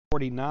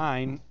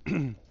49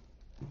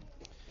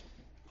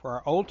 for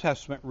our Old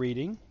Testament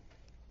reading.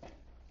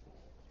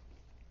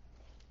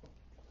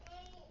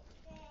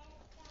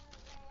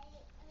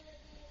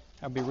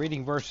 I'll be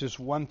reading verses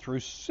 1 through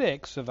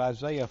 6 of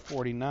Isaiah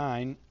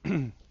 49.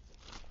 And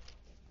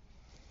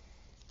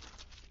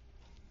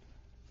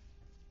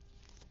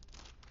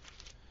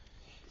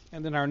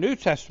then our New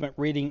Testament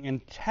reading in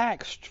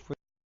text for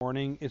this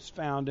morning is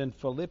found in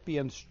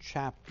Philippians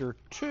chapter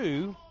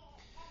 2.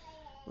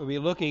 We'll be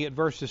looking at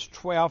verses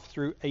 12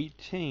 through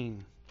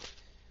 18.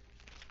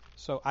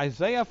 So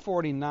Isaiah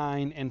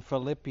 49 and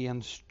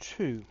Philippians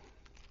 2.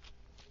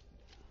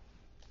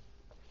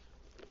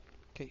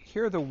 Okay,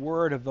 hear the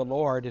word of the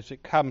Lord as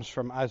it comes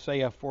from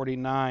Isaiah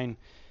 49,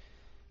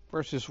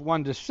 verses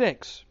 1 to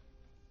 6.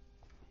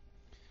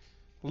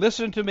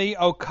 Listen to me,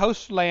 O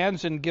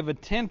coastlands, and give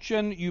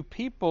attention, you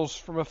peoples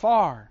from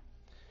afar.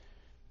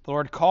 The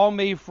Lord called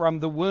me from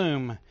the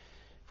womb.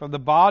 From the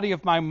body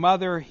of my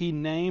mother he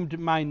named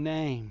my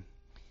name.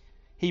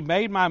 He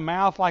made my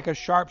mouth like a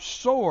sharp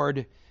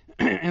sword.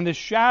 In the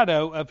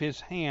shadow of his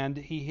hand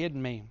he hid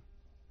me.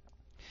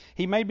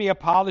 He made me a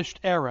polished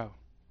arrow.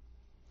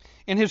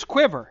 In his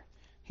quiver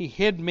he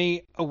hid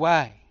me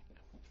away.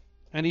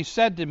 And he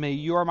said to me,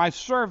 You are my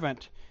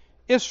servant,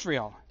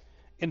 Israel,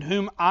 in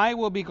whom I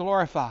will be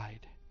glorified.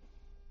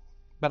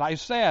 But I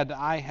said,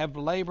 I have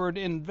labored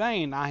in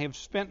vain. I have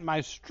spent my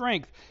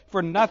strength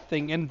for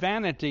nothing in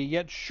vanity.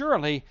 Yet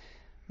surely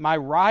my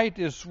right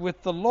is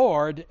with the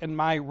Lord, and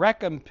my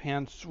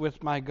recompense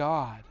with my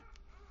God.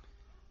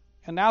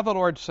 And now the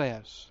Lord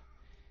says,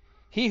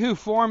 He who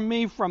formed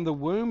me from the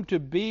womb to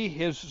be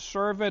his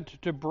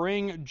servant, to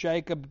bring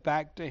Jacob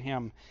back to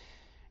him,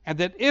 and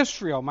that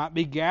Israel might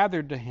be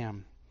gathered to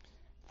him.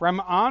 For I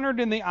am honored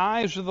in the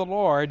eyes of the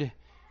Lord,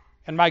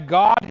 and my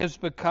God has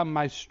become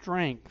my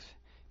strength.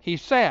 He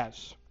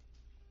says,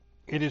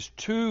 It is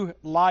too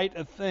light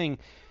a thing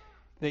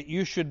that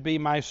you should be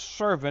my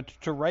servant,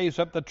 to raise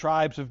up the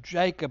tribes of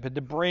Jacob and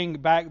to bring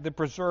back the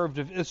preserved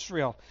of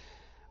Israel.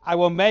 I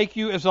will make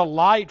you as a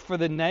light for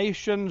the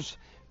nations,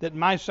 that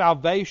my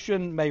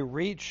salvation may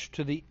reach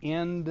to the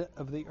end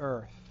of the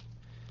earth.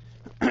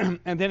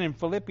 And then in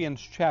Philippians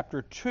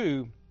chapter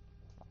 2,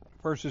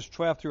 verses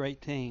 12 through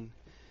 18.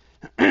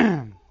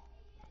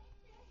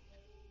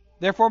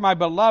 Therefore, my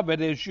beloved,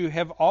 as you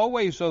have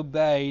always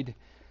obeyed,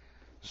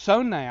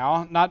 so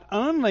now, not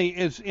only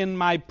is in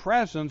my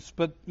presence,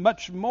 but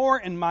much more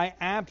in my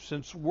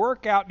absence,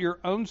 work out your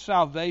own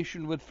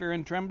salvation with fear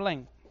and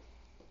trembling.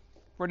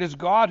 For it is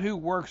God who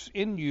works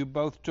in you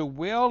both to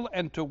will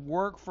and to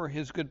work for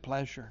his good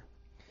pleasure.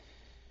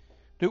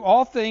 Do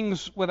all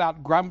things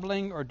without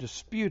grumbling or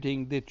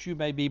disputing, that you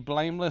may be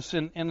blameless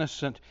and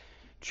innocent,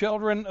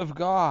 children of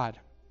God,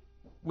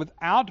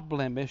 without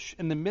blemish,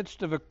 in the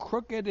midst of a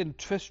crooked and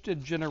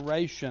twisted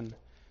generation,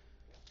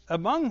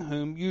 among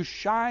whom you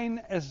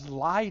shine as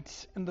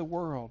lights in the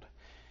world,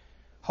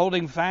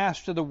 holding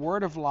fast to the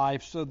word of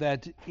life, so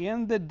that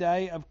in the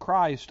day of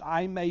Christ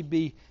I may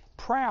be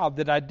proud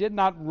that I did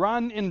not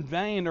run in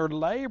vain or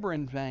labor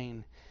in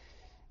vain,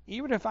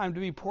 even if I'm to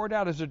be poured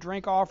out as a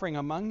drink offering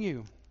among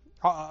you,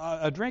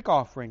 a drink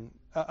offering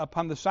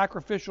upon the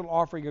sacrificial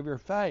offering of your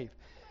faith.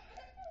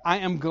 I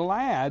am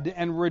glad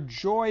and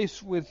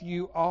rejoice with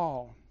you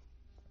all.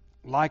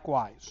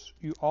 Likewise,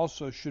 you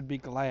also should be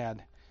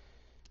glad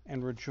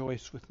and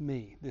rejoice with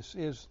me. This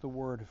is the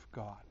word of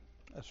God.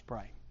 Let's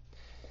pray.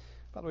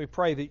 Father, we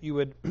pray that you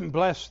would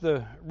bless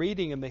the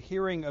reading and the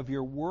hearing of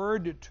your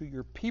word to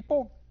your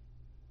people.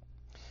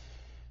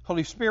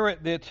 Holy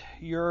Spirit, that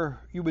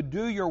you would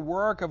do your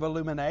work of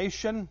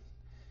illumination.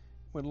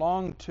 We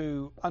long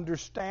to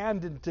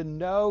understand and to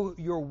know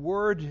your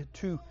word,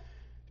 to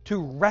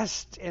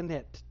rest in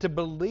it, to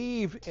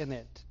believe in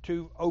it,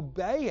 to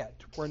obey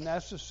it where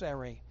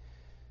necessary,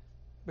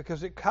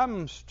 because it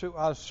comes to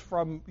us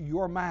from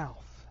your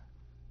mouth.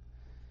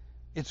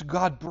 It's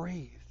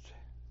God-breathed.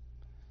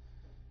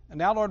 And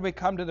now, Lord, we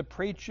come to the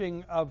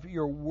preaching of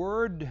your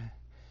word.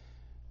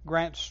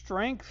 Grant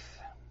strength.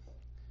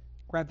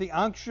 Grant the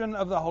unction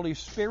of the Holy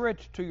Spirit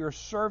to your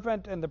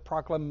servant and the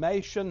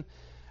proclamation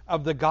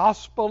of the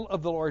gospel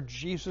of the Lord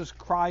Jesus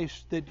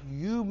Christ, that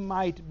you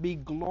might be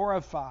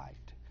glorified.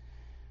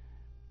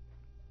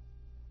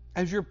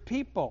 As your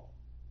people,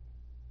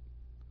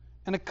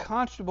 in a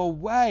constable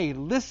way,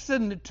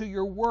 listen to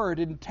your word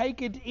and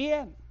take it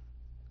in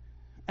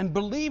and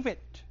believe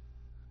it.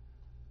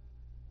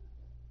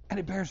 And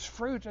it bears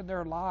fruit in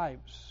their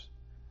lives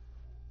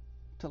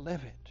to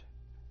live it.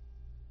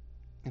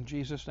 In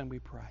Jesus' name we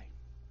pray.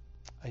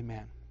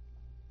 Amen.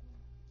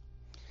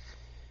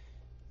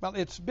 Well,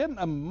 it's been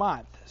a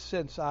month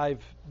since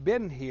I've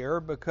been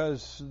here,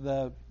 because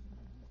the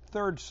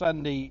third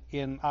Sunday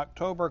in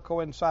October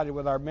coincided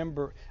with our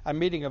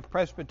meeting of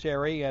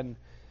Presbytery, and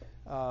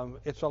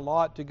it's a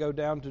lot to go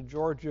down to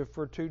Georgia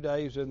for 2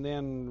 days and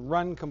then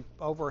run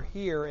over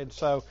here, and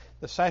so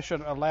the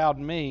session allowed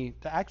me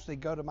to actually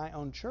go to my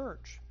own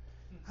church.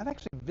 I've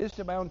actually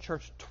visited my own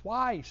church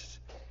twice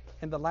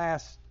in the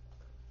last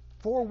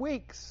 4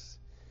 weeks.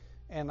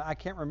 and I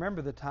can't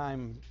remember the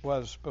time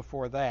was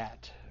before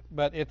that,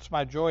 but it's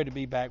my joy to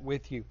be back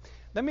with you.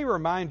 Let me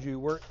remind you,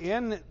 we're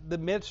in the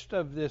midst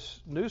of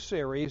this new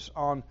series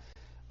on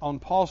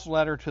Paul's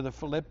letter to the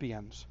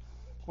Philippians.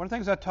 One of the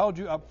things I told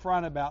you up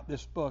front about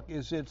this book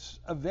is it's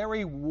a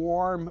very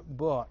warm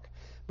book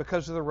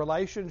because of the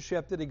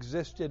relationship that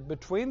existed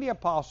between the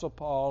Apostle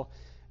Paul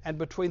and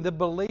between the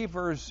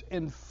believers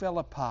in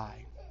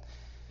Philippi.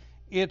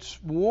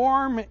 It's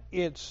warm,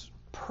 it's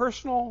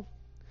personal,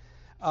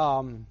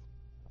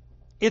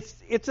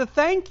 it's a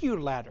thank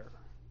you letter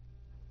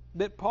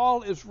that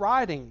Paul is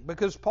writing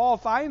because Paul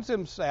finds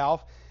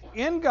himself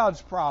in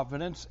God's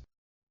providence.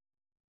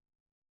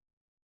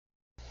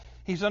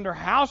 He's under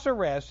house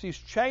arrest. He's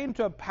chained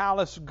to a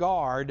palace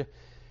guard.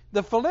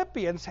 The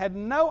Philippians had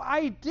no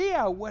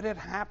idea what had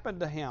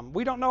happened to him.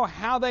 We don't know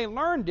how they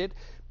learned it,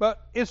 but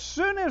as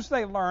soon as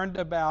they learned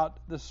about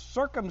the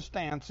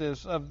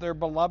circumstances of their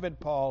beloved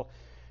Paul,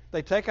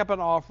 they take up an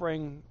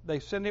offering. They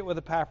send it with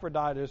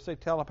Epaphroditus. They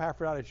tell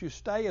Epaphroditus, you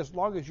stay as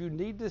long as you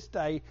need to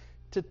stay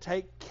to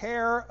take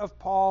care of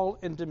Paul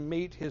and to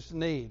meet his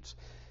needs.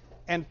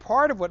 And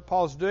part of what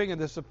Paul's doing in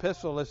this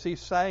epistle is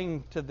he's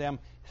saying to them,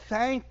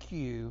 thank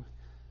you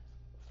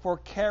for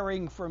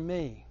caring for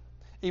me.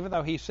 Even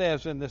though he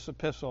says in this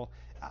epistle,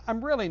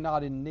 I'm really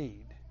not in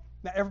need.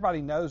 Now,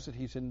 everybody knows that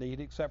he's in need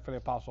except for the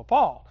Apostle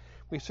Paul.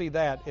 We see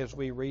that as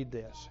we read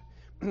this.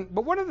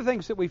 But one of the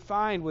things that we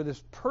find with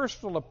this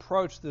personal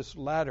approach to this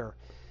letter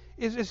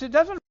is it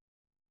doesn't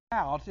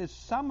out as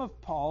some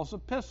of Paul's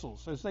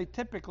epistles, as they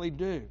typically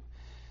do.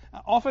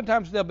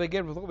 Oftentimes they'll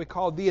begin with what we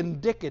call the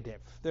indicative.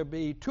 There'll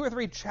be 2 or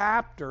 3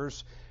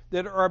 chapters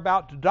that are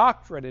about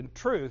doctrine and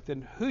truth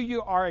and who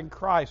you are in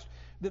Christ,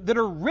 that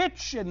are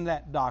rich in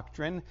that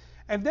doctrine.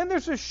 And then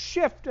there's a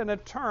shift and a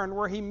turn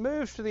where he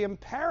moves to the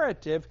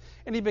imperative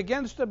and he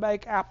begins to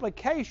make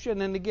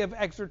application and to give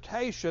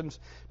exhortations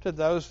to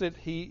those that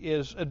he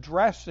is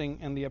addressing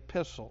in the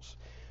epistles.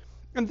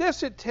 And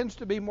this, it tends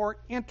to be more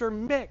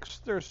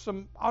intermixed. There's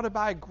some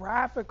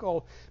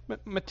autobiographical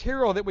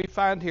material that we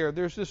find here.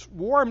 There's this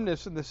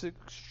warmness and this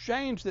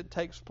exchange that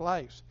takes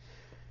place.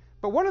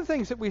 But one of the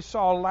things that we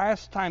saw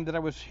last time that I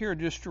was here,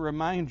 just to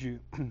remind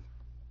you,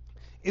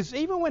 is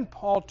even when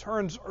Paul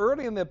turns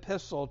early in the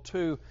epistle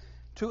to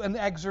an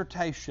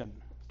exhortation,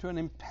 to an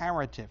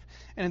imperative.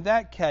 And in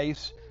that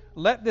case,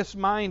 let this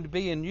mind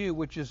be in you,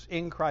 which is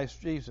in Christ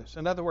Jesus.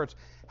 In other words,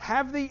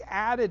 have the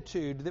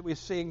attitude that we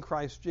see in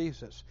Christ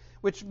Jesus,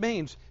 which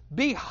means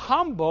be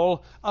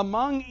humble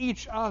among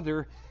each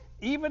other,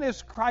 even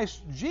as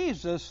Christ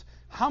Jesus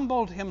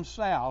humbled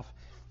himself.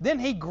 Then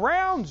he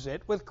grounds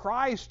it with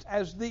Christ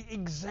as the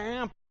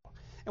example.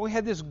 And we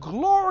had this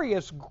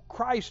glorious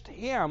Christ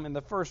hymn in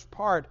the first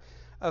part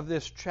of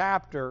this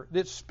chapter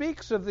that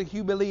speaks of the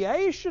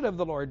humiliation of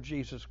the Lord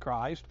Jesus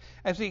Christ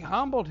as he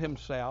humbled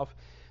himself,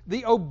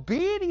 the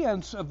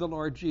obedience of the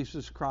Lord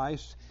Jesus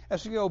Christ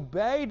as he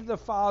obeyed the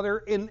Father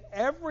in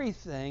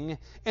everything,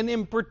 and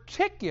in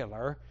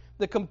particular,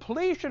 the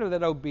completion of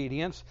that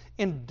obedience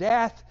in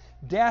death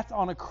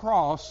on a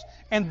cross.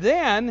 And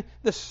then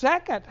the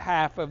second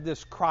half of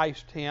this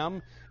Christ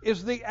hymn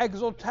is the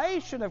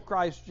exaltation of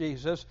Christ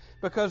Jesus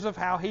because of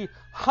how he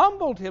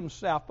humbled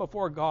himself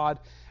before God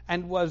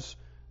and was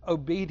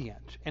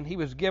obedient. And he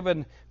was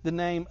given the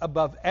name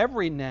above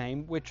every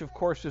name, which of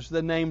course is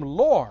the name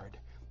Lord,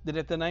 that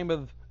at the name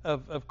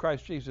of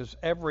Christ Jesus,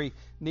 every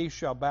knee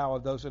shall bow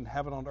of those in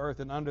heaven, on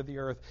earth, and under the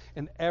earth,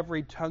 and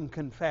every tongue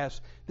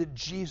confess that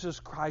Jesus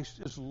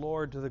Christ is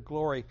Lord, to the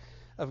glory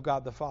of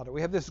God the Father.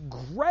 We have this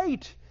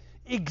great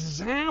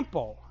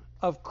example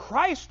of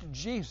Christ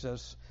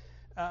Jesus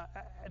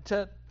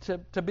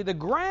to be the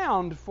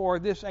ground for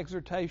this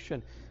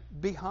exhortation.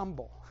 Be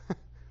humble.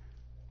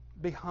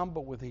 Be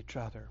humble with each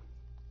other.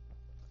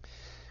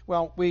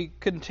 Well, we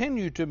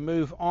continue to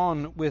move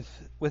on with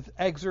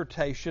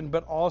exhortation,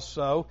 but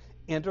also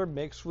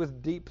intermixed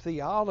with deep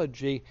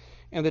theology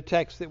in the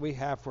text that we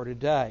have for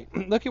today.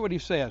 Look at what he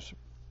says.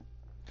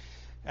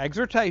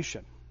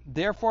 Exhortation.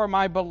 Therefore,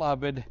 my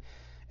beloved,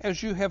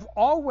 as you have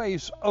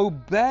always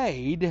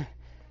obeyed,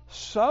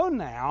 so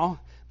now,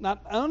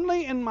 not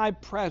only in my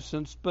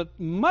presence, but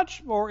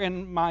much more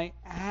in my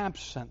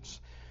absence.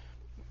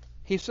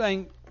 He's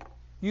saying,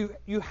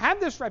 you have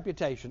this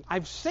reputation.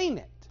 I've seen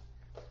it.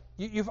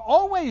 You've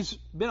always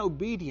been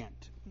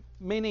obedient,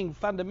 meaning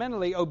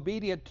fundamentally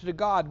obedient to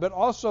God, but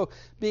also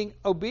being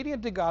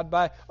obedient to God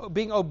by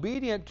being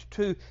obedient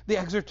to the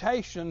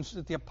exhortations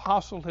that the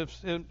apostle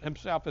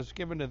himself has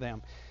given to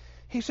them.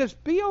 He says,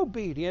 be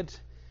obedient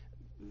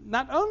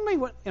not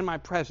only in my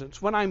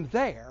presence, when I'm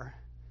there,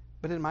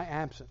 but in my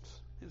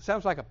absence. It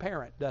sounds like a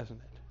parent, doesn't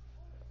it?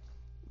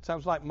 It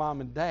sounds like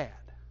mom and dad.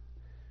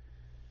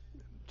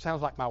 It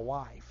sounds like my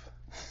wife.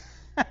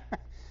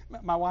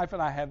 My wife and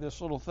I have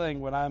this little thing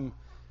when I'm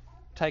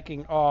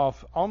taking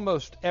off.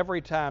 Almost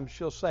every time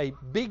she'll say,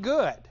 be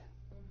good.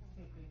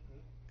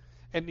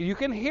 And you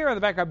can hear in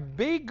the background,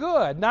 be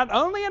good, not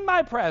only in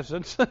my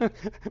presence,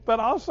 but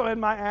also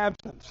in my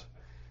absence.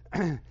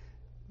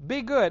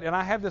 Be good. And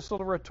I have this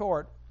little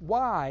retort,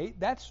 why?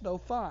 That's no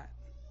fun.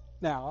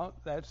 Now,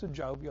 that's a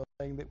jovial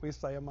thing that we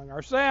say among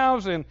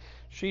ourselves, and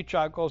she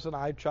chuckles and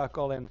I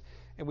chuckle, and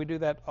we do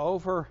that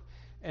over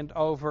and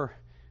over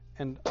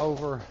and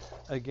over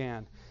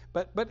again.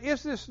 But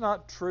is this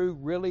not true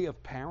really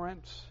of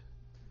parents?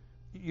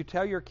 You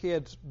tell your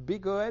kids, be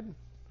good,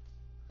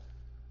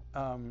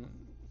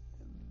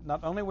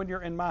 not only when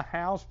you're in my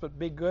house, but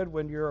be good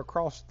when you're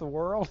across the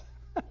world,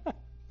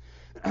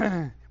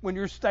 when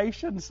you're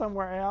stationed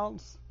somewhere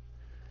else.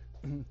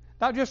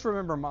 Not just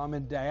remember mom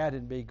and dad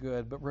and be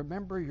good, but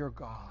remember your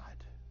God.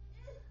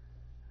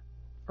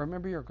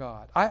 Remember your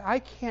God. I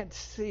can't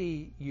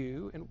see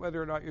you and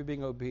whether or not you're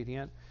being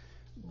obedient,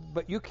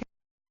 but you can't.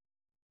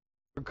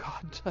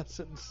 God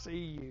doesn't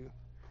see you.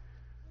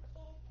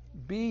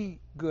 Be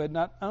good,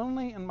 not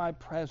only in my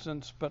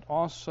presence, but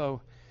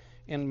also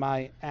in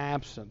my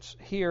absence.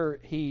 Here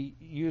he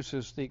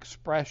uses the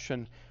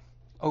expression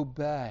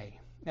obey.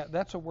 Now,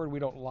 that's a word we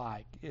don't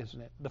like, isn't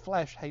it? The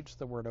flesh hates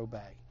the word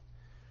obey.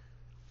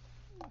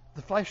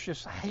 The flesh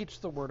just hates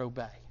the word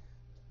obey.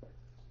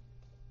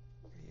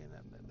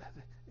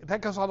 That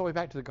goes all the way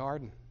back to the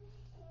garden.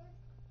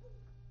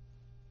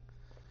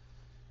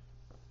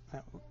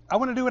 I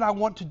want to do what I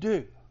want to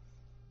do.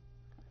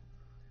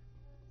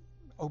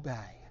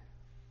 Obey.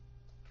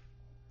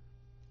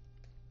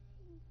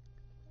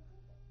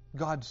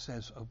 God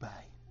says obey.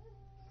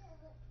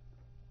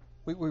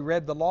 We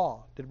read the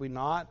law, did we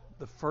not?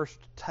 The first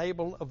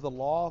table of the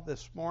law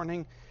this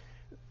morning.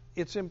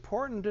 It's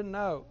important to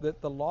know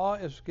that the law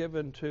is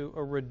given to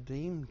a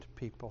redeemed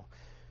people.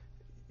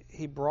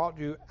 He brought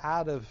you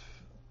out of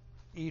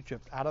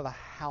Egypt, out of the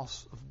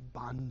house of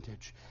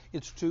bondage.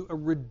 It's to a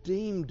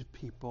redeemed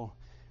people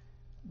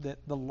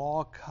that the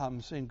law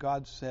comes, and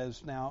God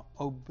says, now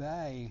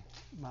obey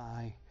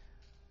my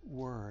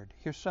word.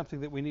 Here's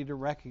something that we need to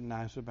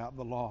recognize about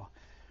the law.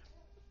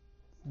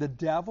 The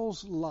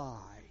devil's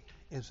lie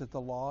is that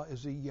the law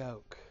is a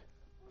yoke.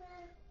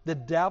 The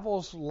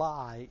devil's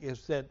lie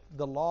is that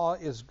the law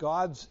is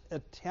God's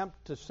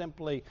attempt to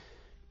simply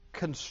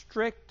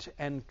constrict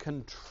and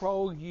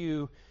control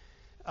you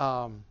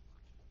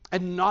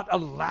and not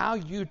allow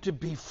you to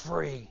be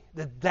free.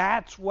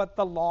 That's what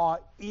the law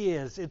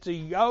is. It's a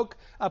yoke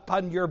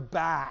upon your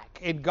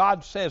back. And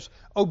God says,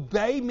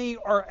 obey me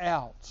or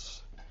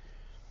else.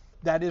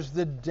 That is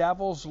the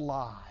devil's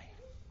lie.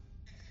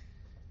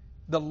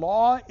 The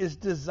law is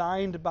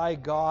designed by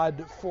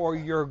God for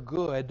your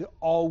good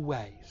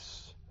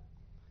always.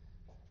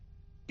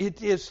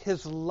 It is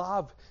His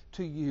love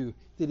to you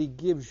that He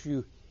gives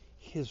you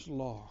His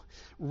law.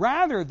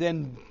 Rather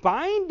than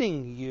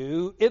binding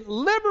you, it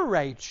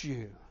liberates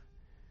you.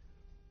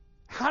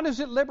 How does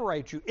it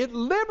liberate you? It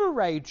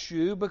liberates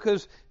you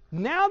because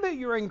now that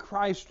you're in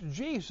Christ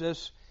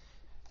Jesus,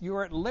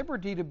 you're at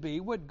liberty to be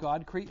what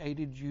God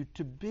created you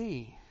to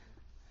be,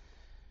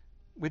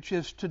 which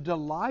is to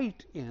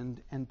delight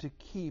in and to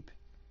keep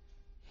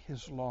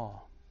His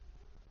law.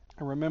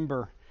 I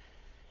remember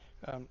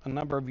a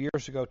number of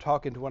years ago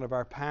talking to one of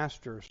our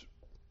pastors,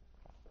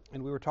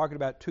 and we were talking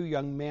about two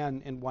young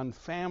men in one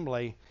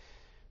family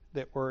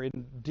that were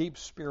in deep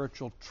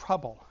spiritual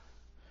trouble.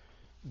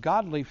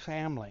 Godly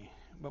family,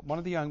 but one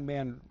of the young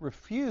men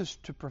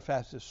refused to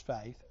profess his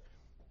faith.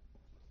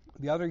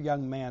 The other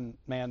young man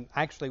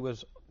actually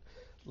was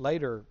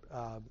later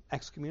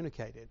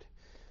excommunicated,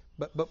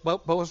 but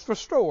was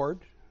restored.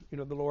 You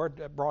know, the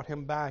Lord brought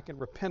him back in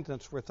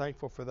repentance. We're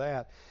thankful for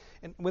that.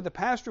 And when the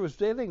pastor was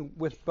dealing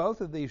with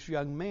both of these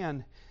young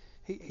men,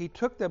 he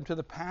took them to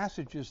the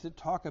passages that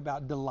talk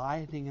about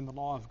delighting in the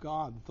law of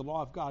God. The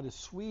law of God is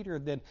sweeter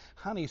than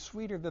honey,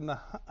 sweeter than the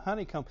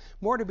honeycomb,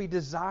 more to be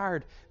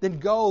desired than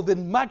gold,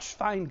 than much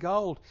fine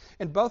gold.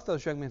 And both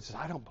those young men said,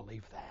 I don't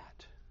believe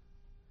that.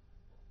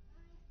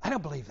 I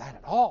don't believe that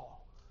at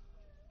all.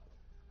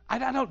 I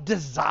don't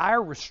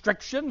desire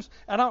restrictions.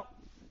 I don't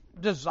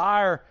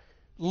desire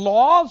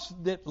laws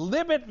that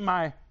limit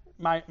my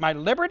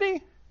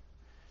liberty.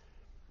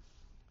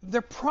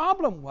 Their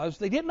problem was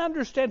they didn't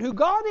understand who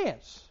God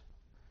is.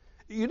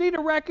 You need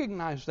to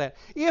recognize that.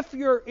 If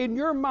you're in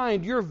your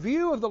mind, your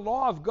view of the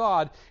law of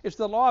God is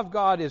the law of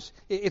God is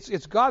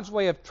it's God's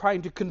way of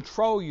trying to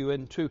control you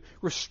and to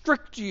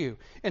restrict you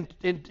and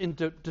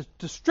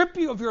to strip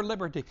you of your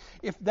liberty.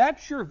 If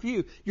that's your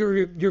view,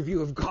 your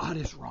view of God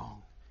is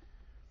wrong.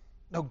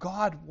 No,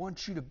 God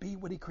wants you to be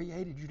what He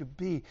created you to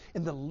be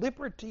in the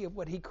liberty of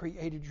what He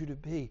created you to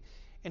be.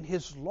 And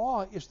His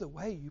law is the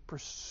way you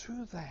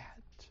pursue that.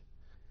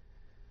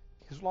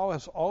 His law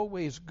is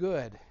always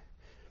good,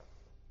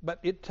 but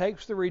it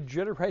takes the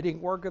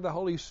regenerating work of the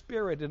Holy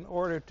Spirit in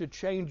order to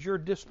change your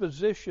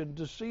disposition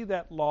to see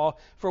that law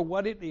for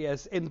what it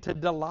is and to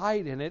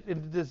delight in it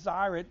and to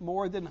desire it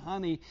more than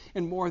honey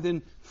and more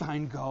than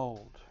fine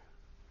gold.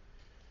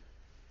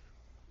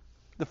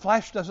 The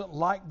flesh doesn't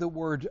like the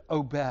word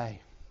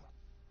obey.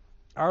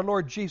 Our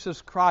Lord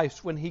Jesus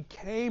Christ, when He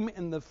came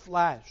in the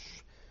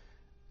flesh,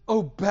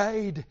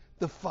 obeyed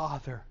the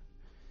Father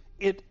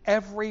at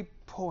every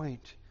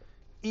point,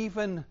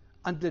 even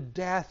unto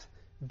death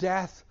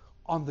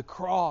on the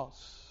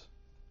cross,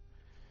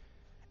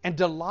 and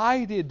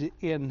delighted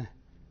in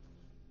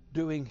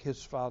doing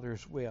his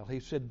Father's will. He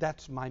said,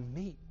 that's my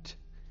meat.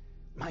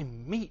 My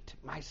meat,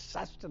 my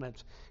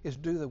sustenance is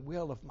do the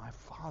will of my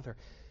Father.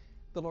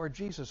 The Lord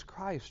Jesus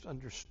Christ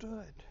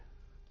understood.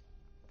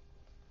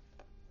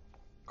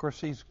 Of course,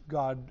 he's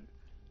God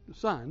the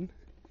Son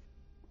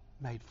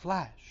made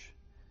flesh.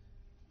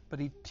 But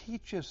he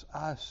teaches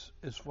us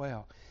as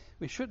well.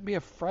 We shouldn't be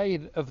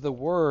afraid of the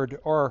word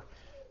or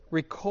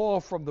recoil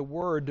from the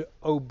word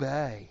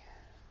obey.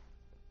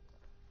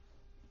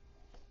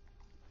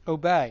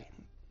 Obey.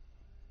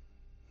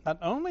 Not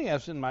only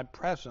as in my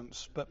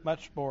presence, but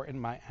much more in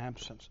my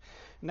absence.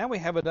 Now we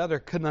have another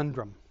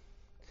conundrum.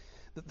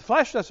 The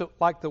flesh doesn't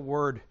like the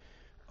word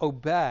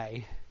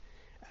obey.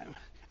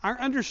 Our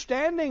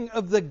understanding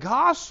of the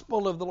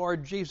gospel of the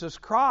Lord Jesus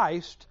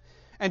Christ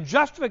and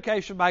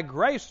justification by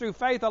grace through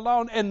faith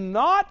alone and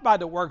not by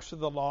the works of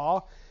the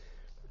law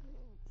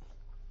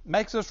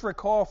makes us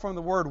recoil from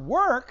the word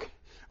work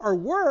or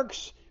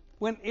works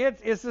when it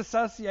is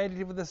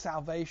associated with the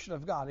salvation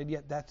of God. And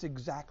yet that's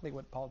exactly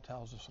what Paul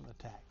tells us in the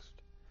text.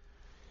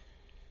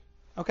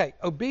 Okay,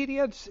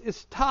 obedience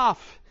is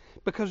tough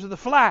because of the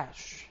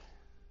flesh.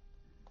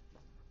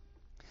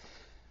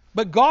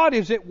 But God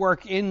is at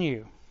work in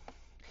you.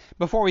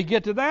 Before we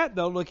get to that,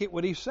 though, look at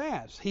what he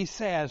says. He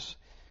says,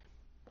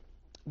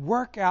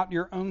 work out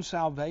your own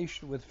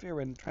salvation with fear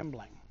and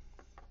trembling.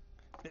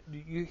 Do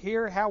you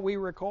hear how we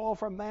recoil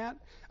from that?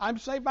 I'm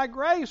saved by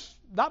grace,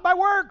 not by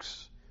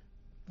works.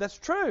 That's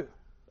true.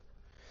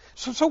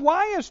 So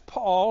why is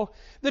Paul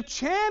the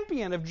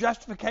champion of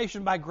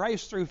justification by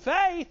grace through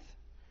faith?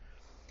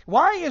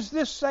 Why is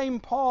this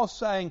same Paul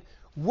saying,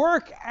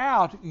 work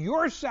out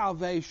your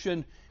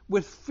salvation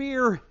with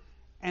fear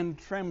and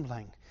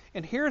trembling?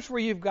 And here's where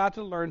you've got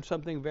to learn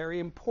something very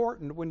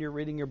important when you're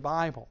reading your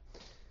Bible.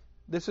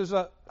 This is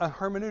a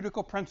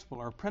hermeneutical principle,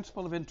 or a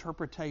principle of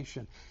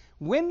interpretation.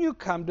 When you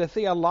come to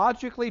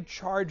theologically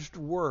charged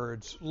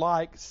words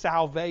like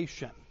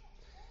salvation,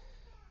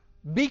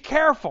 be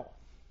careful.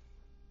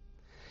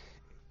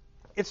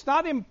 It's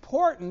not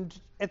important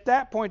at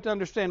that point to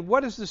understand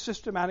what is the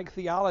systematic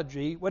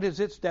theology, what is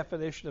its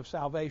definition of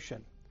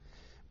salvation.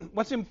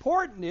 What's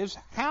important is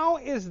how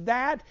is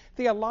that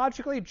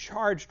theologically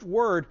charged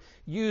word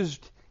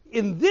used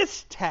in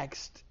this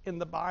text in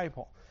the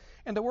Bible.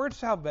 And the word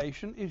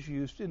salvation is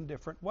used in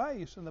different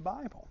ways in the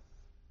Bible.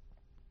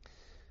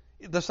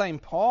 The same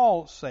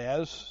Paul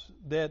says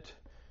that,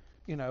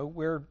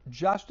 we're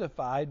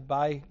justified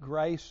by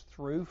grace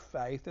through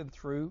faith and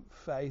through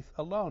faith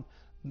alone,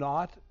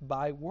 not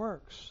by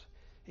works.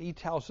 He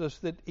tells us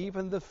that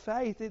even the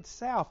faith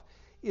itself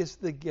is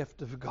the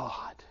gift of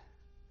God.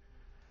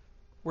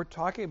 We're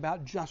talking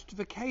about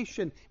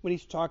justification when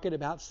he's talking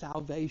about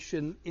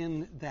salvation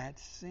in that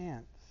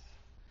sense.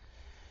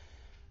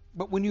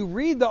 But when you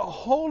read the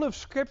whole of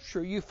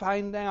Scripture, you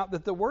find out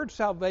that the word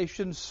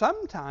salvation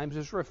sometimes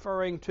is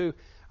referring to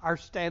our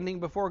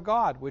standing before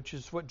God, which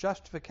is what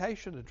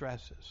justification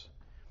addresses.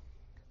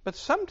 But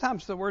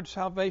sometimes the word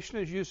salvation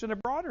is used in a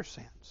broader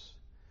sense,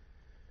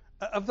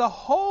 of the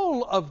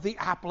whole of the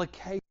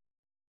application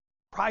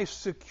Christ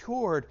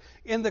secured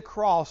in the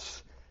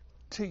cross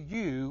to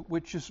you,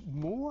 which is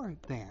more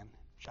than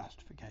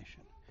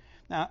justification.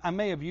 Now, I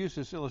may have used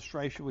this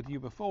illustration with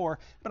you before,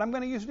 but I'm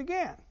going to use it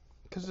again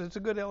because it's a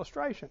good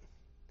illustration.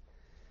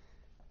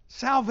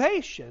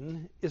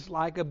 Salvation is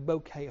like a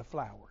bouquet of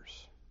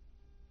flowers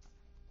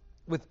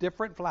with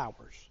different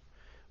flowers.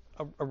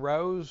 A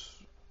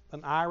rose,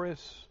 an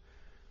iris,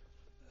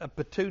 a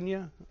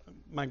petunia.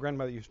 My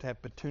grandmother used to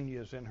have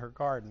petunias in her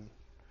garden.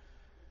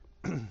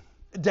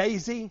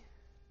 Daisy.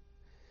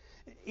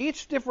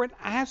 Each different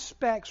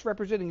aspects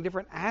representing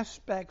different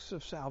aspects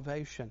of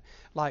salvation,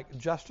 like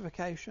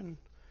justification,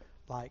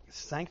 like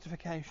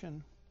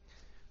sanctification,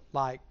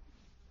 like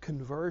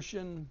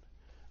conversion,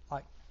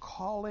 like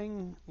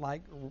calling,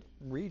 like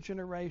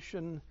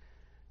regeneration,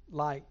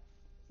 like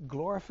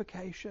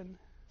glorification,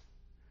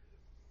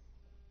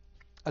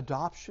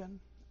 adoption.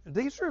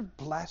 These are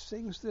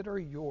blessings that are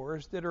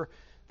yours, that are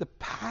the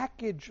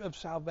package of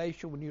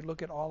salvation when you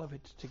look at all of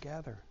it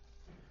together.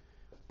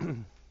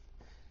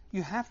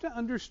 You have to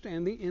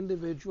understand the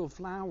individual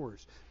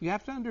flowers. You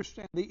have to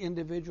understand the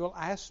individual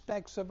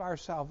aspects of our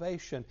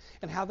salvation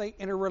and how they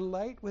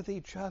interrelate with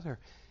each other.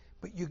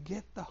 But you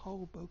get the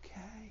whole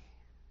bouquet.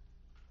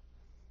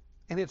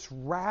 And it's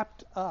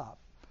wrapped up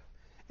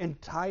and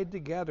tied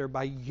together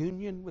by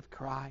union with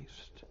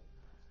Christ.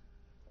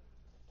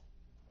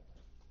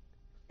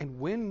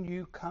 And when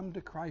you come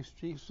to Christ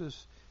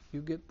Jesus,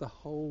 you get the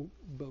whole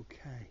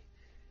bouquet.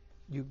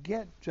 You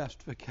get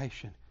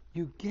justification.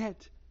 You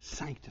get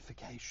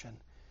sanctification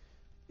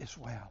as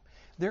well.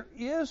 There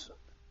is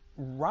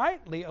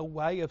rightly a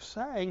way of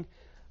saying,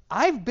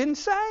 I've been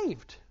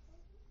saved.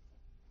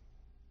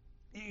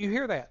 You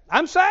hear that?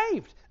 I'm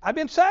saved. I've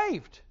been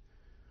saved.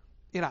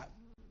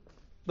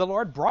 The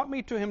Lord brought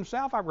me to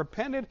himself. I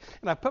repented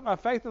and I put my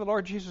faith in the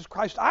Lord Jesus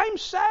Christ. I'm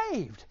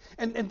saved.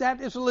 And that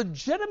is a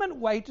legitimate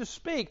way to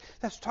speak.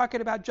 That's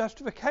talking about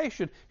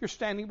justification. You're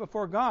standing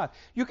before God.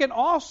 You can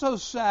also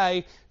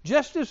say,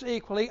 just as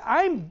equally,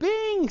 I'm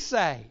being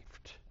saved.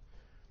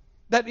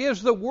 That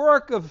is, the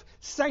work of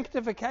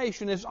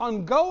sanctification is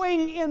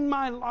ongoing in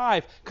my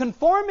life,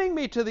 conforming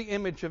me to the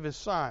image of His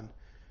Son.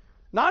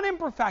 Not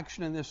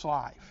imperfection in this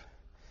life.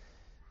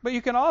 But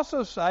you can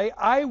also say,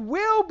 I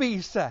will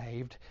be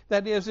saved.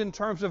 That is, in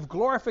terms of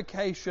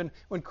glorification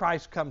when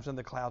Christ comes in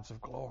the clouds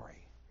of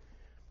glory.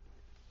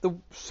 The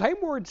same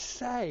word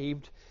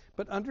saved,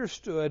 but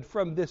understood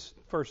from this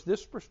first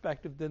this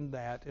perspective, then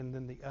that, and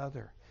then the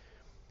other.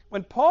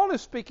 When Paul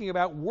is speaking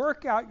about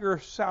work out your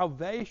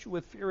salvation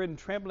with fear and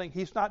trembling,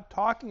 he's not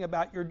talking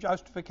about your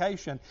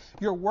justification.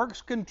 Your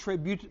works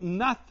contribute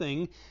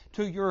nothing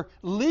to your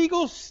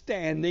legal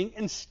standing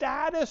and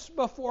status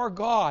before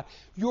God.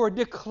 You're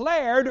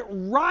declared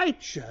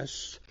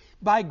righteous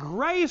by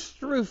grace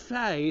through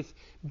faith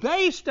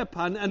based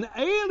upon an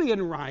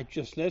alien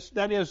righteousness,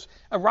 that is,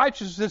 a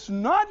righteousness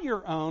not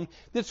your own,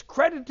 that's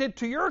credited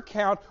to your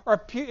account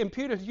or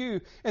imputed to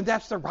you, and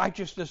that's the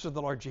righteousness of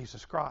the Lord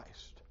Jesus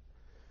Christ.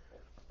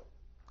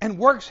 And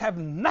works have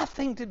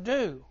nothing to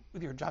do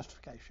with your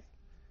justification.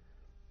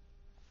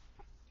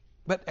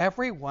 But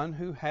everyone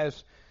who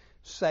has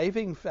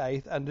saving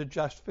faith unto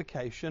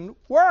justification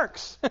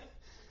works.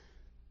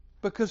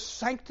 Because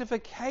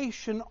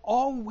sanctification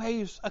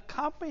always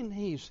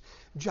accompanies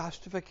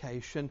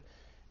justification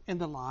in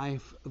the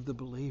life of the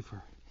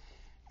believer.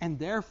 And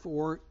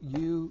therefore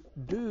you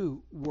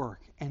do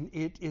work. And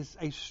it is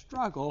a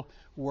struggle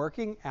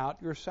working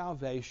out your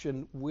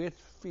salvation with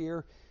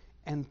fear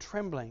and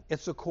trembling.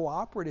 It's a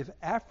cooperative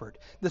effort.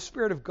 The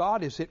Spirit of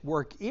God is at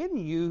work in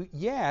you,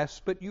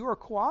 yes, but you are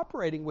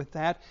cooperating with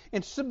that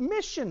in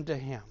submission to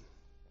Him.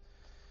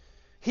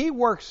 He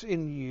works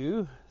in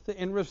you. The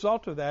end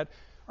result of that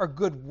are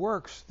good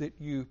works that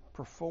you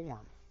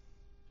perform.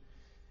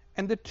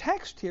 And the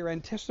text here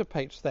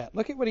anticipates that.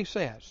 Look at what he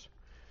says.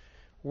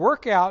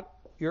 Work out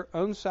your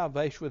own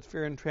salvation with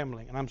fear and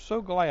trembling. And I'm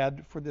so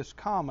glad for this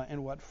comma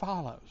in what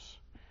follows.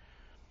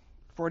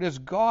 For it is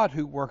God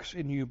who works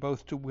in you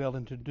both to will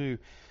and to do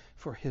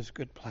for His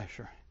good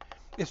pleasure.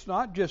 It's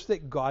not just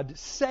that God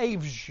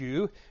saves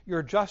you,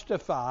 you're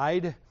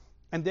justified,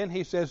 and then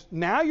He says,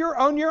 now you're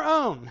on your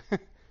own.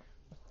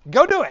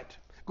 Go do it.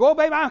 Go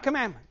obey my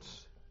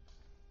commandments.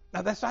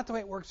 Now that's not the way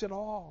it works at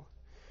all.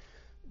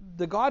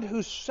 The God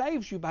who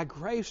saves you by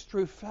grace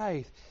through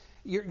faith,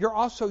 you're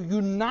also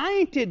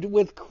united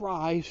with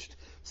Christ.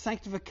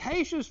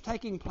 Sanctification is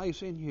taking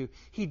place in you.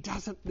 He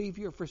doesn't leave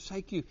you or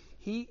forsake you.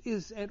 He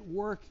is at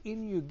work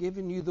in you,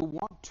 giving you the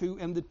want to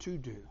and the to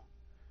do.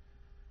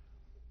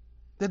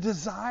 The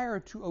desire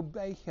to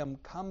obey Him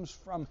comes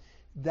from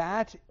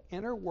that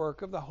inner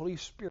work of the Holy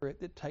Spirit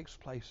that takes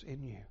place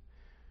in you.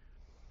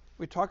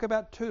 We talk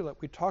about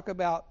TULIP. We talk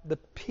about the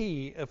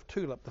P of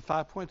TULIP, the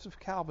 5 points of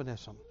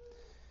Calvinism.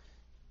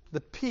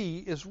 The P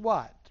is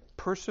what?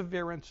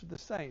 Perseverance of the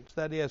saints.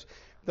 That is,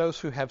 those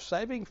who have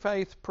saving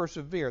faith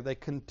persevere. They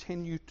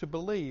continue to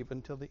believe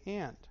until the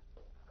end.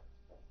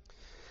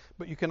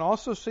 But you can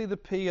also see the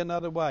P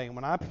another way. And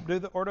when I do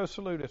the Ordo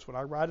Salutis, when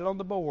I write it on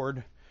the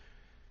board,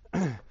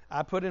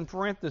 I put in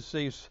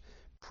parentheses,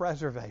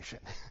 preservation.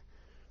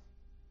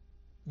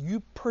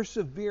 You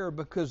persevere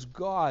because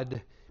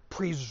God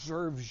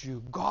preserves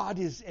you. God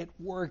is at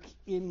work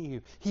in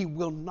you. He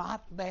will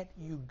not let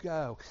you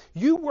go.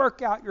 You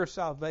work out your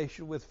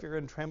salvation with fear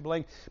and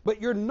trembling, but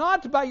you're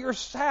not by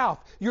yourself.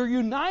 You're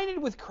united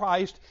with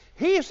Christ.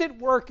 He's at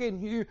work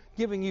in you,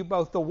 giving you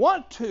both the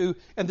want to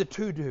and the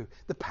to do,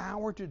 the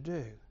power to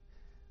do.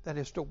 That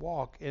is to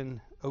walk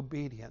in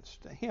obedience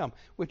to Him,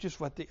 which is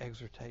what the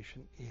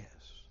exhortation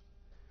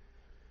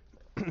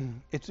is.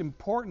 It's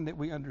important that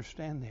we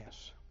understand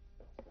this.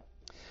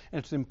 And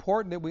it's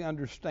important that we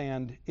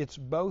understand it's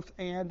both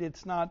and,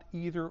 it's not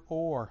either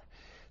or.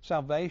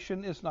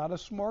 Salvation is not a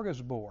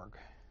smorgasbord.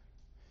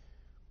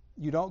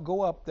 You don't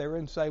go up there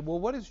and say, well,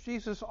 what is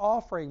Jesus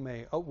offering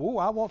me? Oh,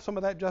 I want some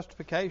of that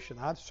justification.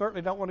 I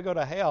certainly don't want to go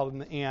to hell in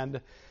the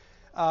end.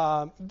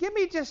 Give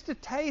me just a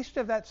taste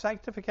of that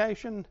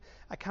sanctification.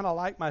 I kind of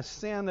like my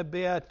sin a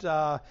bit.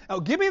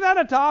 Give me that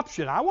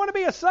adoption. I want to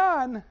be a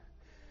son.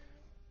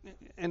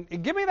 And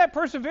give me that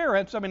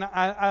perseverance. I mean,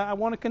 I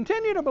want to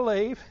continue to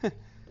believe.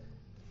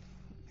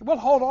 We'll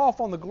hold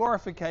off on the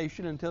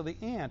glorification until the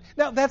end.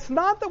 Now, that's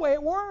not the way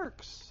it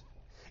works.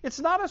 It's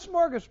not a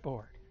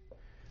smorgasbord.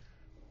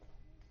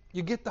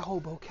 You get the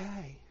whole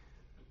bouquet.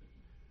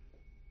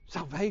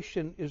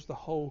 Salvation is the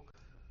whole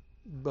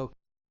bouquet.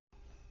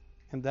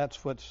 And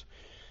that's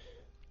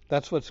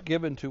what's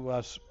given to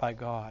us by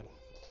God.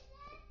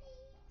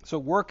 So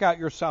work out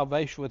your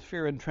salvation with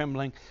fear and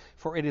trembling,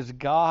 for it is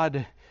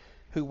God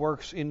who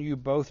works in you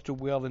both to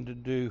will and to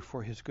do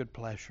for His good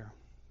pleasure.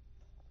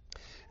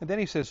 And then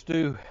he says,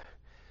 do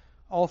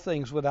all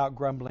things without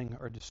grumbling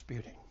or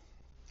disputing.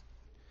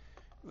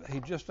 He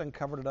just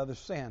uncovered another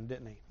sin,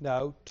 didn't he?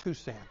 No, two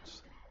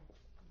sins.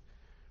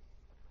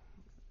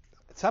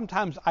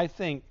 Sometimes I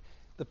think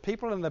the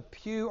people in the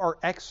pew are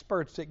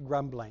experts at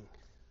grumbling.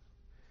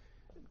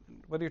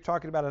 Whether you're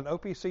talking about an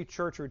OPC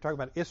church or you're talking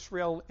about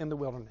Israel in the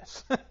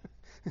wilderness.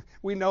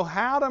 We know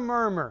how to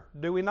murmur,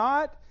 do we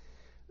not?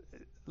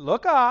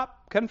 Look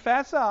up,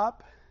 confess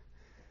up.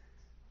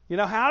 You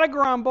know how to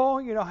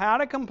grumble, you know how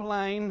to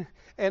complain,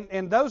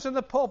 and those in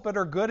the pulpit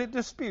are good at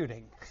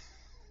disputing.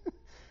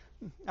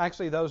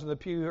 Actually, those in the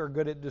pew are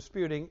good at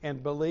disputing,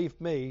 and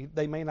believe me,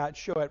 they may not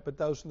show it, but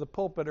those in the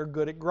pulpit are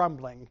good at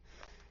grumbling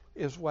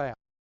as well.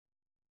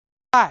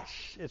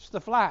 Flesh, it's the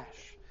flesh.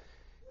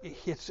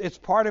 It's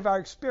part of our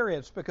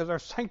experience because our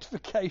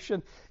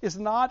sanctification is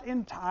not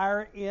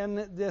entire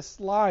in this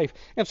life.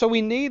 And so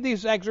we need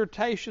these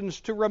exhortations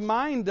to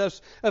remind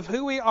us of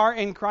who we are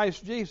in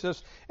Christ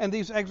Jesus, and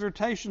these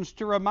exhortations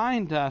to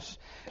remind us,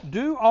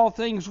 do all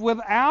things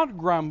without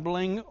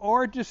grumbling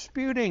or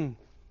disputing.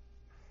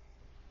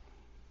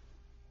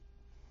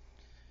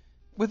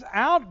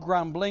 Without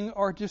grumbling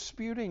or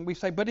disputing. We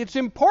say, but it's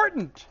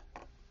important.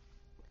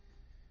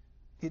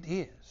 It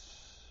is.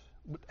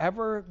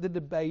 Whatever the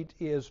debate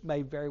is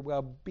may very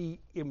well be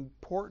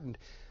important,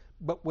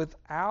 but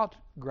without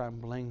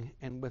grumbling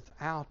and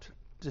without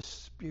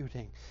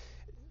disputing,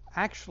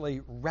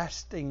 actually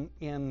resting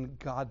in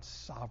God's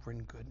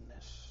sovereign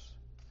goodness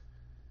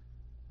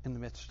in the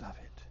midst of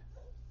it.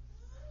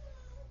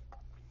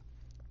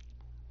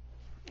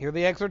 Hear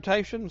the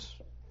exhortations?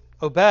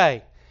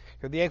 Obey.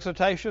 Hear the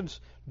exhortations?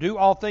 Do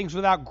all things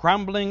without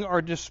grumbling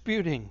or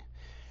disputing,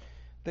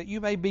 that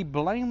you may be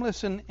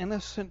blameless and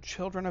innocent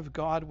children of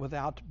God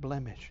without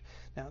blemish.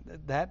 Now,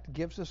 that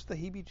gives us the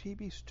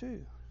heebie-jeebies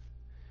too.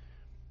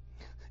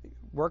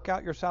 Work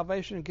out your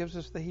salvation gives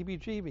us the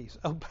heebie-jeebies.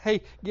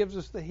 Obey gives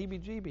us the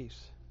heebie-jeebies.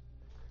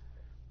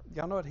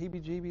 Y'all know what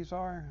heebie-jeebies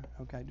are?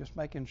 Okay, just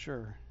making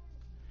sure.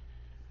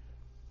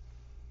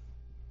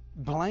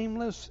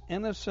 Blameless,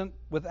 innocent,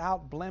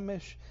 without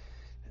blemish.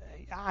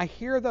 I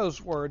hear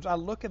those words. I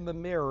look in the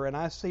mirror and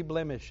I see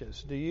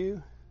blemishes. Do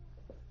you?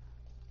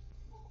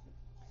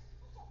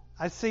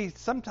 I see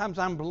sometimes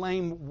I'm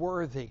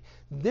blameworthy.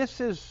 This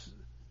is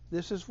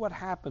what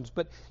happens.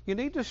 But you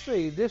need to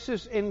see this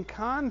is in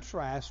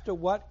contrast to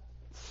what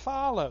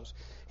follows.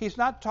 He's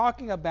not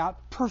talking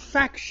about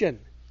perfection.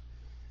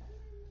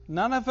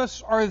 None of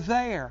us are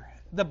there.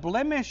 The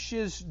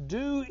blemishes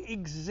do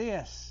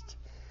exist.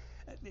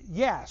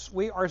 Yes,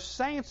 we are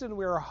saints and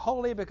we are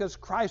holy because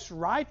Christ's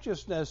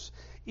righteousness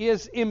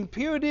is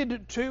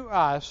imputed to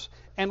us,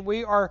 and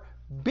we are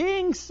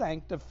being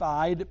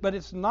sanctified, but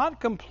it's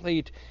not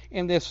complete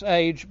in this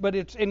age, but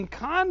it's in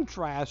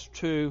contrast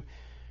to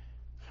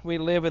we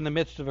live in the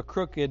midst of a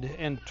crooked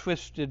and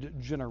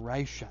twisted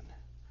generation.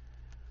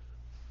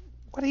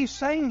 What he's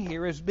saying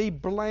here is be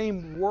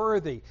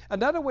blameworthy.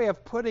 Another way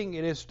of putting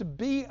it is to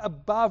be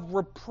above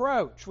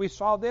reproach. We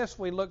saw this,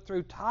 we looked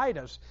through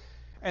Titus,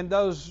 and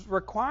those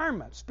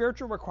requirements,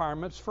 spiritual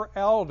requirements for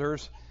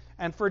elders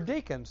and for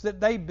deacons,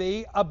 that they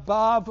be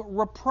above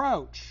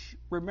reproach.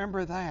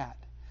 Remember that.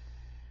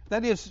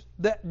 That is,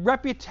 the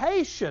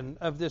reputation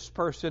of this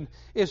person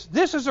is,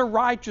 this is a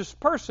righteous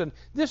person.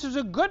 This is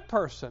a good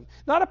person.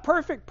 Not a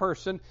perfect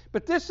person,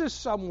 but this is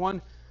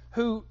someone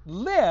who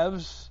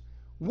lives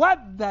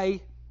what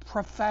they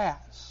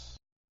profess.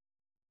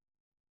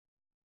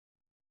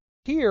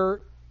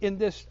 Here in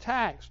this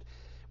text,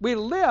 we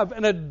live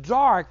in a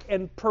dark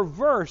and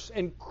perverse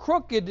and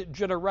crooked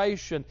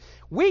generation.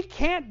 We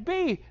can't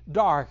be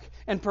dark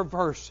and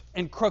perverse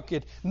and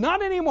crooked.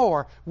 Not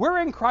anymore. We're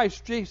in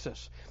Christ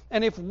Jesus.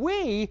 And if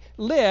we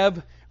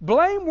live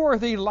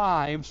blameworthy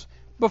lives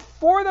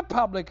before the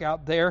public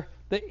out there,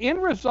 the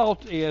end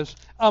result is,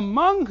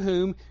 among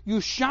whom you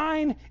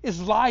shine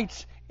as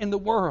lights in the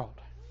world.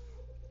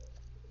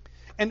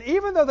 And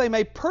even though they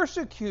may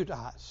persecute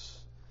us,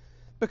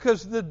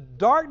 because the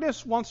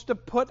darkness wants to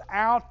put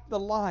out the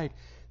light,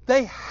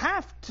 they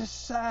have to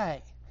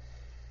say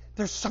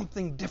there's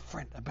something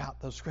different about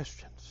those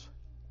Christians.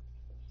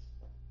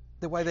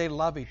 The way they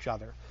love each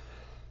other,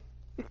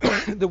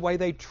 the way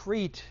they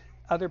treat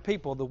other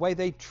people, the way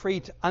they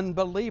treat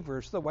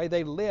unbelievers, the way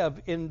they live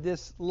in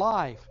this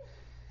life.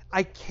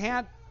 I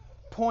can't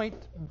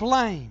point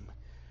blame.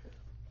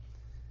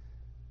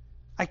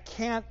 I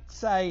can't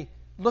say,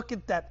 look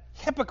at that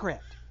hypocrite.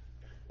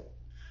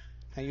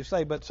 And you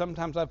say, but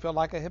sometimes I feel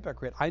like a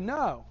hypocrite. I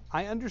know.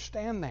 I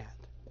understand that.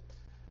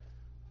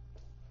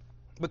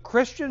 But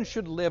Christians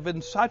should live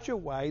in such a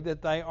way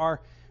that they are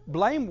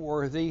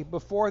blameworthy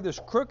before this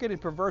crooked and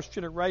perverse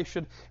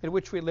generation in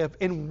which we live.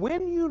 And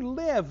when you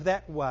live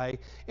that way,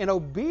 in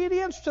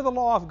obedience to the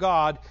law of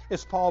God,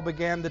 as Paul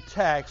began the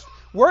text,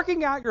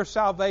 working out your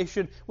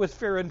salvation with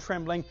fear and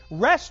trembling,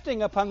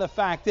 resting upon the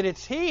fact that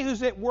it's He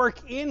who's at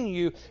work in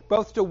you,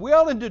 both to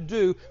will and to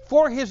do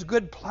for His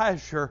good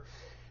pleasure,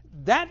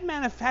 that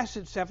manifests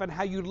itself in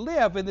how you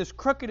live in this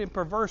crooked and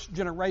perverse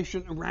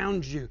generation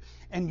around you.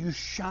 And you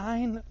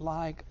shine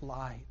like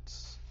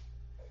lights.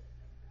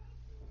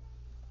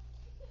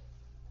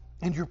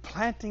 And you're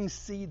planting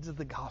seeds of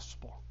the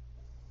gospel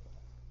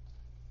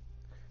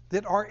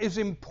that are as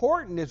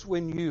important as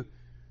when you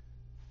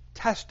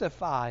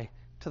testify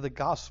to the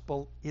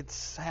gospel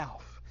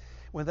itself.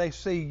 when they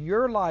see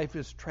your life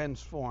is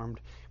transformed,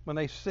 when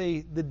they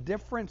see the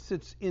difference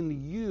that's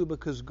in you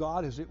because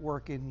God is at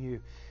work in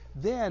you,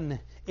 then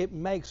it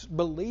makes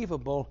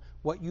believable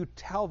what you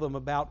tell them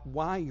about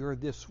why you're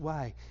this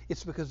way.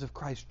 It's because of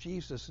Christ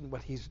Jesus and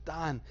what He's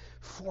done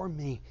for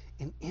me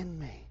and in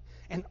me.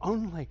 And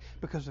only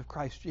because of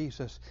Christ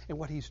Jesus and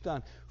what He's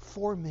done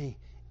for me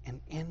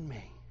and in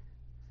me.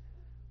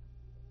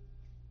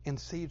 And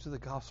seeds of the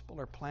gospel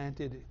are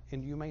planted,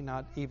 and you may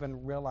not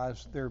even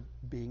realize they're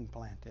being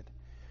planted.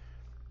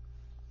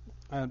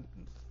 I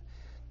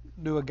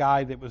knew a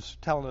guy that was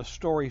telling a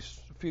story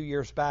a few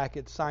years back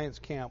at science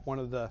camp. One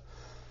of the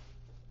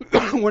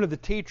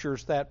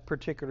teachers that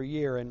particular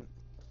year, and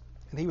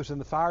he was in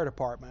the fire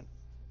department,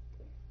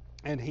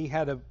 and he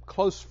had a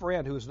close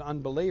friend who was an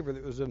unbeliever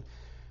that was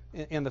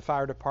in the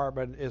fire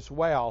department as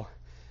well.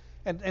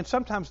 And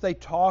sometimes they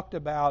talked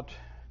about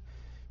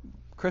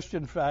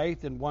Christian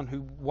faith and one who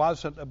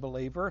wasn't a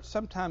believer.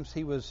 Sometimes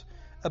he was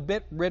a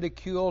bit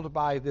ridiculed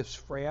by this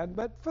friend,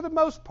 but for the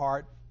most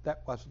part,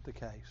 that wasn't the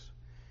case.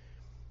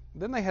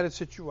 Then they had a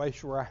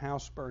situation where a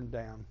house burned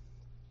down,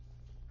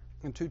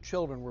 and 2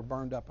 children were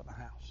burned up in the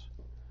house.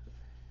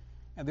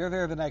 And they're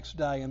there the next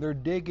day, and they're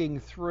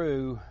digging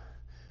through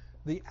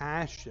the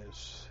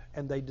ashes,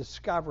 and they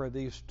discover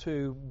these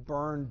 2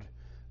 burned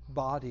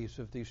bodies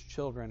of these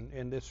children.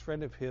 And this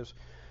friend of his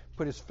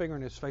put his finger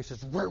in his face and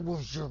says, "Where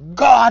was your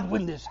God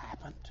when this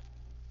happened?"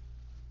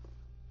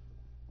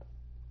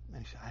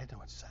 And he said, "I didn't know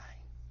what to say.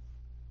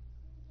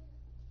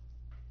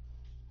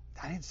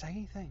 I didn't say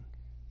anything."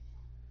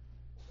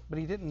 But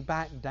he didn't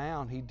back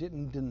down. He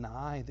didn't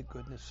deny the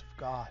goodness of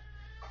God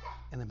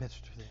in the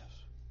midst of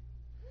this.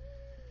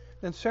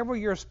 Then several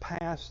years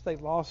passed. They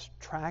lost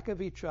track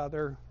of each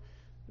other.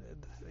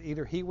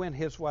 Either he went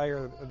his way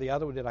or the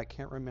other one did. I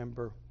can't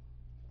remember.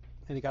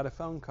 And he got a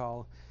phone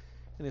call,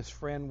 and his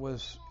friend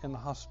was in the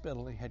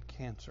hospital. He had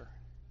cancer.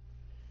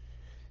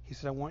 He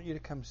said, "I want you to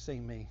come see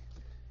me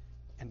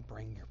and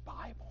bring your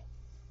Bible."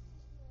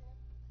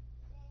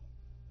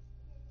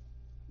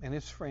 And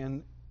his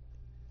friend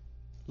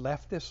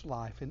left this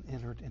life and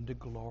entered into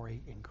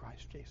glory in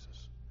Christ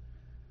Jesus.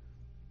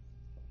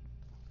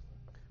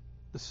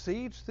 The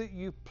seeds that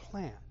you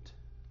plant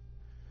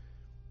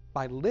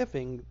by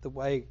living the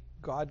way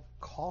God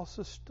calls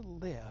us to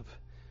live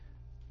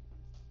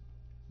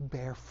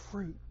bear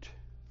fruit.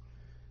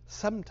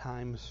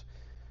 Sometimes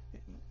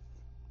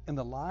in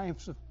the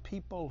lives of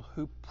people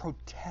who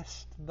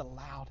protest the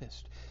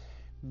loudest.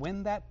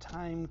 When that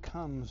time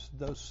comes,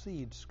 those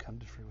seeds come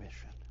to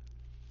fruition.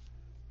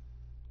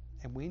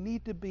 And we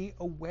need to be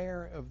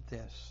aware of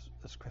this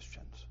as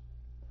Christians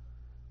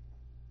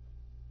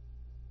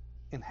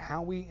in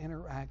how we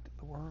interact in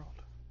the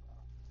world.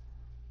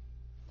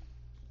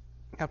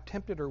 How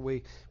tempted are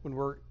we when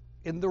we're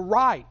in the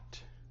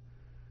right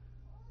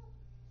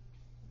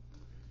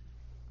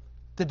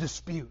to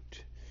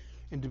dispute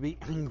and to be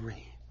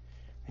angry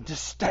and to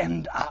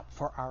stand up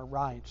for our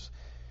rights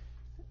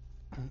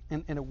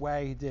in a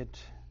way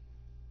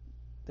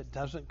that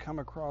doesn't come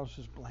across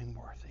as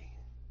blameworthy.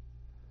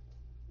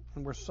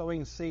 And we're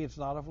sowing seeds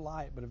not of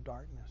light but of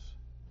darkness.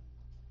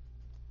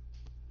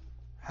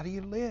 How do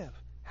you live?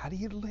 How do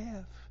you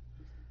live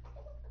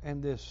in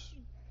this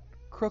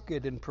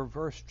crooked and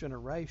perverse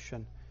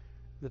generation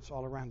that's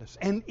all around us?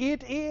 And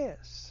it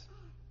is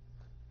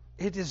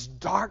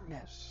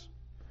darkness.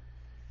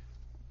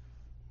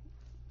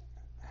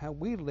 How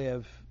we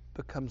live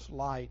becomes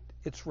light.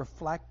 It's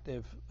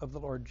reflective of the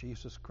Lord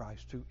Jesus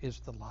Christ, who is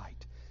the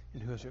light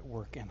and who is at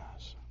work in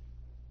us.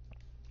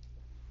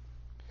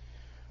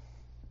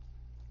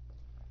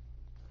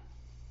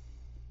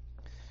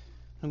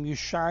 Whom you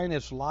shine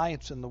as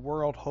lights in the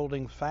world,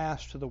 holding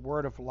fast to the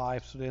word of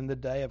life, so that in the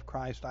day of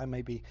Christ I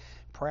may be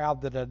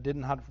proud that I did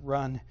not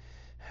run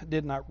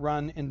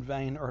in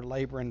vain or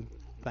labor in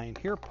vain.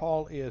 Here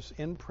Paul is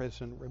in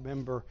prison.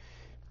 Remember,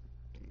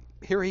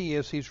 here he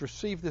is. He's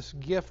received this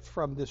gift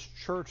from this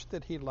church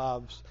that he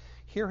loves.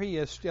 Here he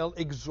is still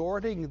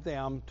exhorting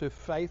them to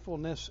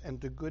faithfulness and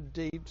to good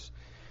deeds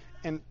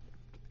and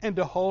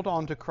to hold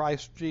on to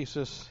Christ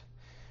Jesus.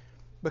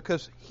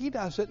 Because he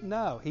doesn't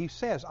know. He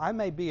says, I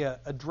may be a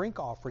drink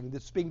offering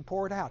that's being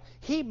poured out.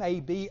 He may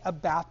be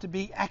about to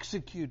be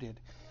executed.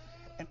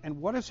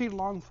 And what does he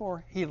long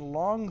for? He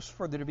longs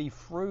for there to be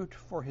fruit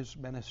for his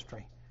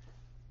ministry.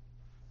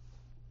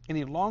 And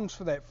he longs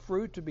for that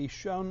fruit to be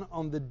shown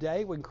on the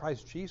day when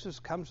Christ Jesus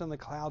comes in the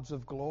clouds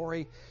of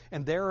glory.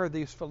 And there are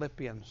these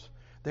Philippians.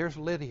 There's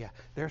Lydia.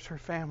 There's her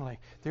family.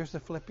 There's the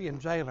Philippian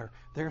jailer.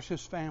 There's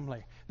his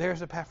family.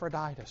 There's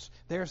Epaphroditus.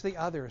 There's the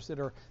others that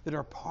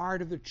are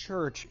part of the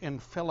church in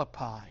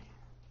Philippi.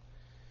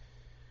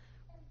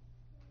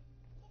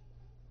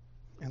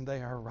 And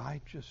they are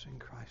righteous in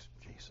Christ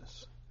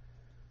Jesus.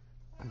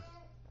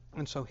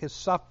 And so his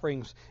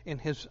sufferings in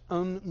his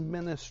own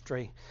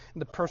ministry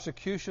and the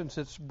persecutions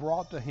that's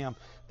brought to him,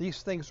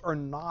 these things are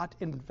not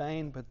in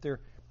vain, but they're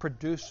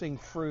producing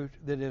fruit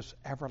that is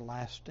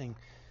everlasting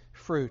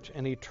fruit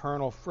and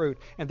eternal fruit.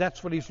 And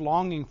that's what he's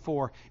longing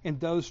for in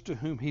those to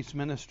whom he's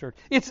ministered.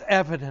 It's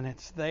evident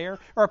it's there,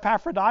 or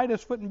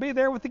Epaphroditus wouldn't be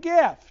there with the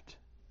gift.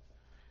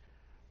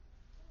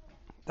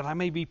 That I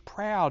may be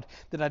proud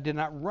that I did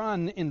not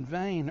run in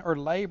vain or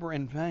labor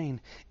in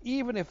vain,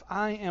 even if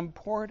I am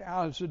poured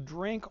out as a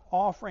drink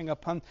offering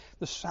upon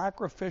the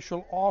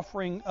sacrificial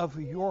offering of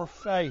your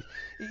faith.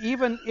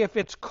 Even if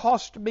it's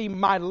cost me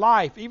my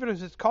life, even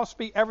if it's cost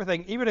me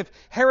everything, even if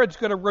Herod's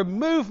going to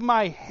remove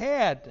my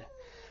head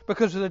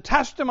because of the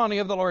testimony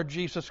of the Lord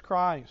Jesus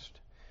Christ.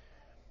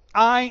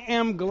 I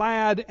am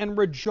glad and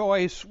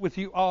rejoice with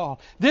you all.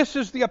 This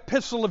is the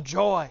epistle of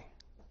joy.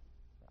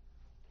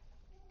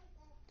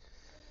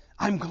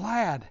 I'm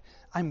glad.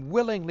 I'm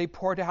willingly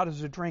poured out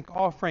as a drink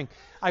offering.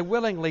 I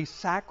willingly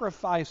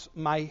sacrifice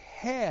my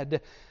head.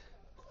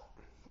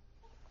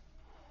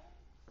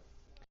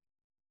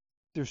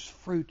 There's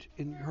fruit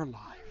in your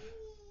life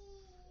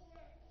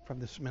from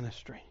this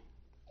ministry.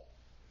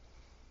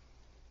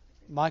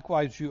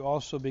 Likewise, you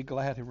also be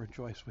glad and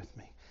rejoice with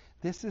me.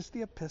 This is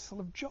the epistle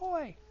of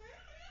joy.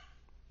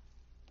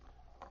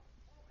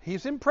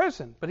 He's in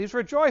prison, but he's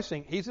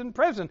rejoicing. He's in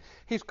prison.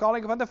 He's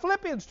calling upon the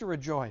Philippians to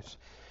rejoice.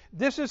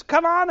 This is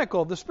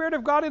canonical. The Spirit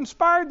of God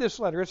inspired this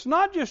letter. It's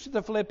not just to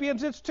the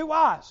Philippians, it's to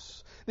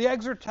us. The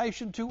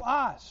exhortation to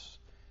us.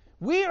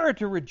 We are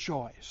to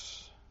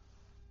rejoice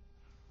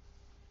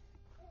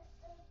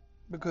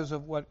because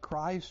of what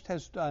Christ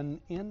has done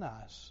in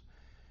us,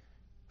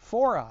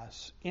 for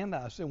us, in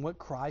us, and what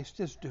Christ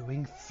is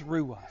doing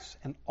through us.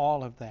 And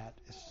all of that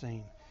is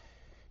seen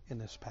in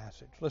this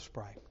passage. Let's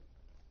pray.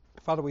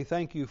 Father, we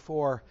thank you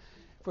for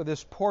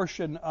this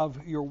portion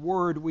of your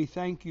word. We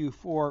thank you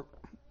for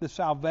the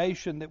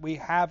salvation that we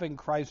have in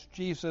Christ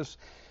Jesus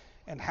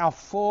and how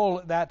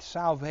full that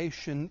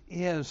salvation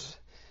is.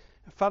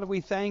 Father,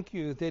 we thank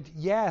you that,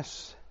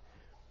 yes,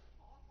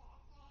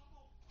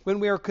 when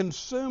we are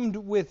consumed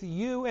with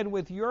you and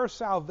with your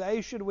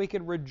salvation, we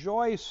can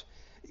rejoice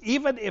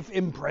even if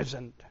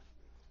imprisoned,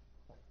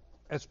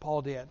 as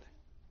Paul did.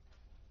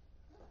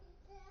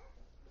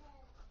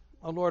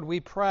 Oh Lord, we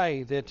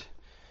pray that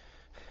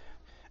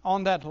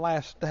on that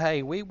last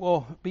day we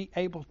will be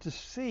able to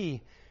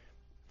see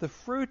the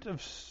fruit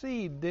of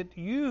seed that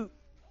you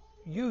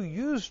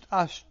used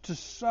us to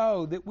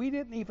sow, that we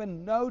didn't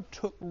even know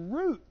took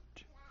root.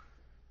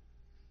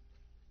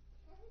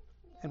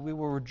 And we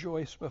will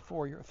rejoice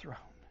before your throne.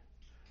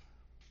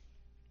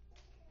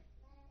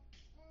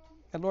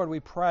 And Lord, we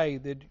pray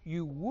that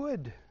you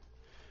would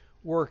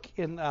work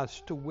in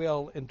us to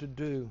will and to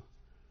do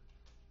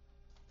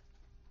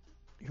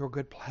your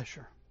good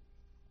pleasure.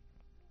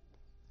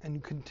 And you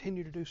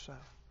continue to do so.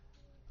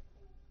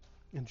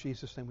 In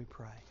Jesus' name we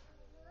pray.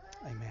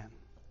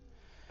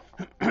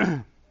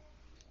 Amen.